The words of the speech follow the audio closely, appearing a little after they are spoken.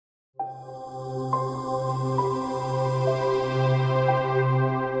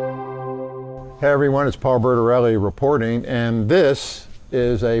Hey everyone, it's Paul Bertorelli reporting, and this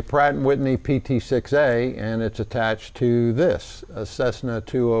is a Pratt & Whitney PT6A, and it's attached to this, a Cessna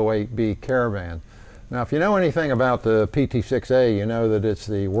 208B Caravan. Now, if you know anything about the PT6A, you know that it's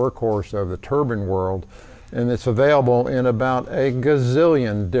the workhorse of the turbine world, and it's available in about a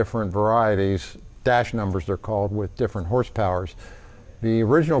gazillion different varieties, dash numbers they're called, with different horsepowers. The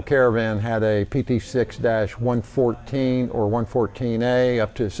original Caravan had a PT6-114 or 114A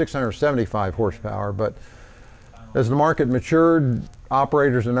up to 675 horsepower, but as the market matured,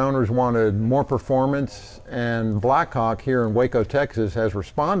 operators and owners wanted more performance, and Blackhawk here in Waco, Texas has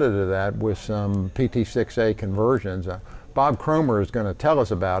responded to that with some PT6A conversions. Bob Cromer is going to tell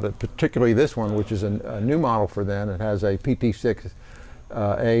us about it, particularly this one, which is a new model for them. It has a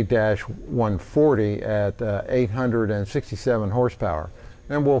PT6A-140 at 867 horsepower.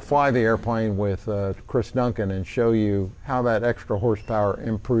 And we'll fly the airplane with Chris Duncan and show you how that extra horsepower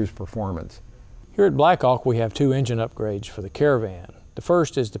improves performance. Here at Blackhawk, we have two engine upgrades for the Caravan. The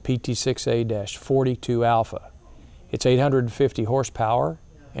first is the PT6A-42 Alpha. It's 850 horsepower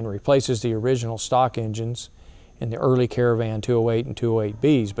and replaces the original stock engines in the early Caravan 208 and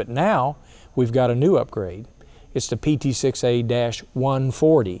 208Bs. But now we've got a new upgrade. It's the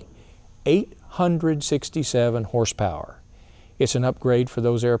PT6A-140, 867 horsepower. It's an upgrade for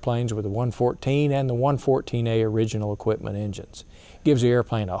those airplanes with the 114 and the 114A original equipment engines. It gives the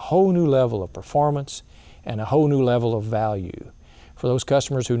airplane a whole new level of performance and a whole new level of value. For those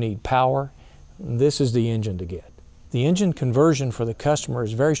customers who need power, this is the engine to get. The engine conversion for the customer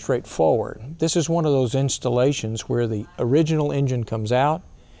is very straightforward. This is one of those installations where the original engine comes out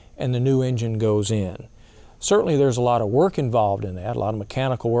and the new engine goes in. Certainly there's a lot of work involved in that, a lot of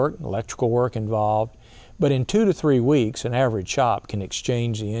mechanical work, electrical work involved, but in 2 to 3 weeks an average shop can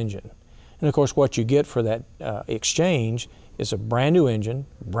exchange the engine. And of course what you get for that exchange is a brand new engine,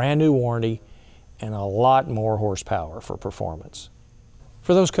 brand new warranty, and a lot more horsepower for performance.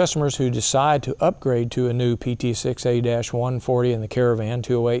 For those customers who decide to upgrade to a new PT6A-140 in the Caravan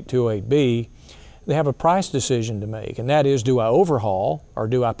 208, 208B, they have a price decision to make, and that is, do I overhaul or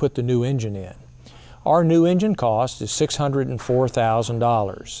do I put the new engine in? Our new engine cost is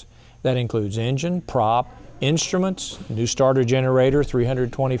 $604,000. That includes engine, prop, instruments, new starter generator,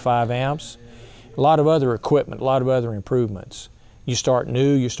 325 amps, a lot of other equipment, a lot of other improvements. You start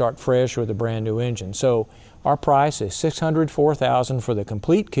new, you start fresh with a brand new engine. So our price is $604,000 for the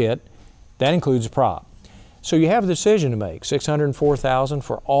complete kit. That includes prop. So you have a decision to make, $604,000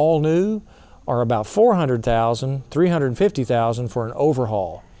 for all new or about $400,000, $350,000 for an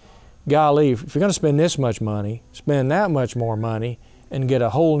overhaul. Golly, if you're going to spend this much money, spend that much more money and get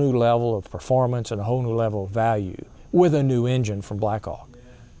a whole new level of performance and a whole new level of value with a new engine from Blackhawk.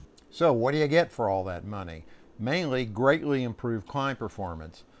 So what do you get for all that money? Mainly greatly improved climb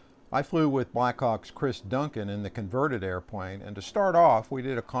performance. I flew with Blackhawk's Chris Duncan in the converted airplane, and to start off we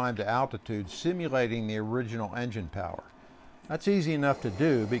did a climb to altitude simulating the original engine power. That's easy enough to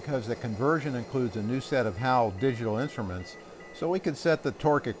do because the conversion includes a new set of Howell digital instruments, so we could set the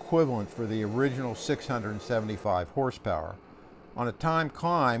torque equivalent for the original 675 horsepower. On a timed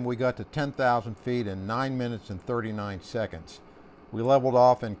climb, we got to 10,000 feet in 9 minutes and 39 seconds. We leveled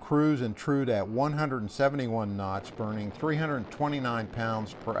off in cruise and trued at 171 knots, burning 329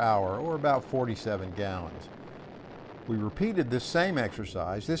 pounds per hour, or about 47 gallons. We repeated this same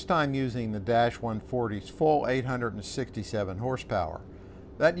exercise, this time using the Dash 140's full 867 horsepower.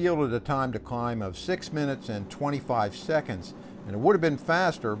 That yielded a time to climb of 6 minutes and 25 seconds, and it would have been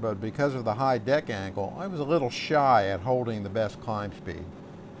faster, but because of the high deck angle, I was a little shy at holding the best climb speed.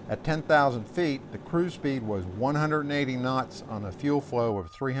 At 10,000 feet, the cruise speed was 180 knots on a fuel flow of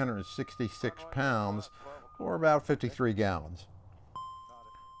 366 pounds, or about 53 gallons.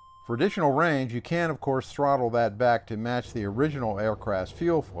 For additional range, you can of course throttle that back to match the original aircraft's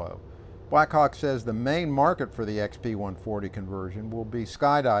fuel flow. Blackhawk says the main market for the XP140 conversion will be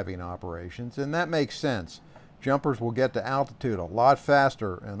skydiving operations, and that makes sense. Jumpers will get to altitude a lot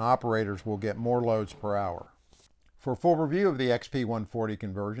faster and operators will get more loads per hour. For a full review of the XP140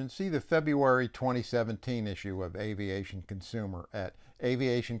 conversion, see the February 2017 issue of Aviation Consumer at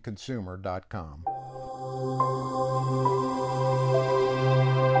aviationconsumer.com.